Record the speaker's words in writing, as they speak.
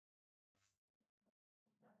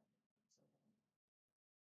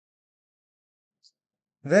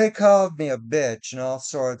They called me a bitch and all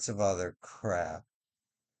sorts of other crap.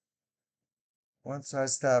 Once I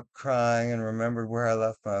stopped crying and remembered where I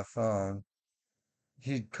left my phone,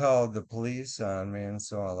 he'd called the police on me, and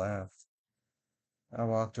so I left. I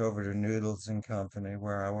walked over to Noodles and Company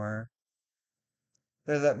where I work.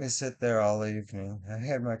 They let me sit there all evening. I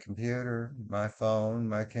had my computer, my phone,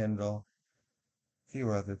 my Kindle, a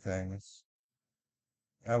few other things.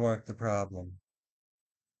 I worked the problem.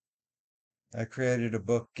 I created a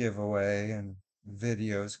book giveaway and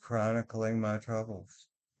videos chronicling my troubles.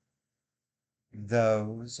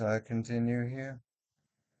 Those I continue here.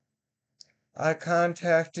 I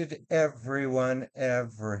contacted everyone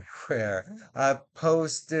everywhere. I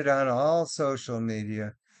posted on all social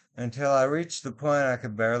media until I reached the point I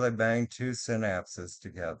could barely bang two synapses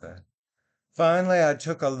together. Finally, I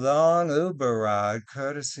took a long Uber ride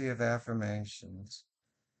courtesy of affirmations.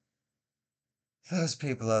 Those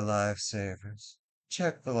people are lifesavers.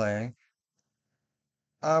 Check the link.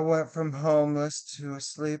 I went from homeless to a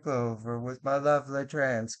sleepover with my lovely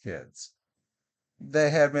trans kids. They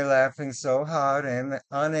had me laughing so hard and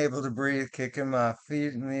unable to breathe, kicking my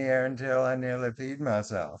feet in the air until I nearly peed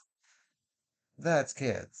myself. That's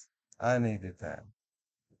kids. I needed them.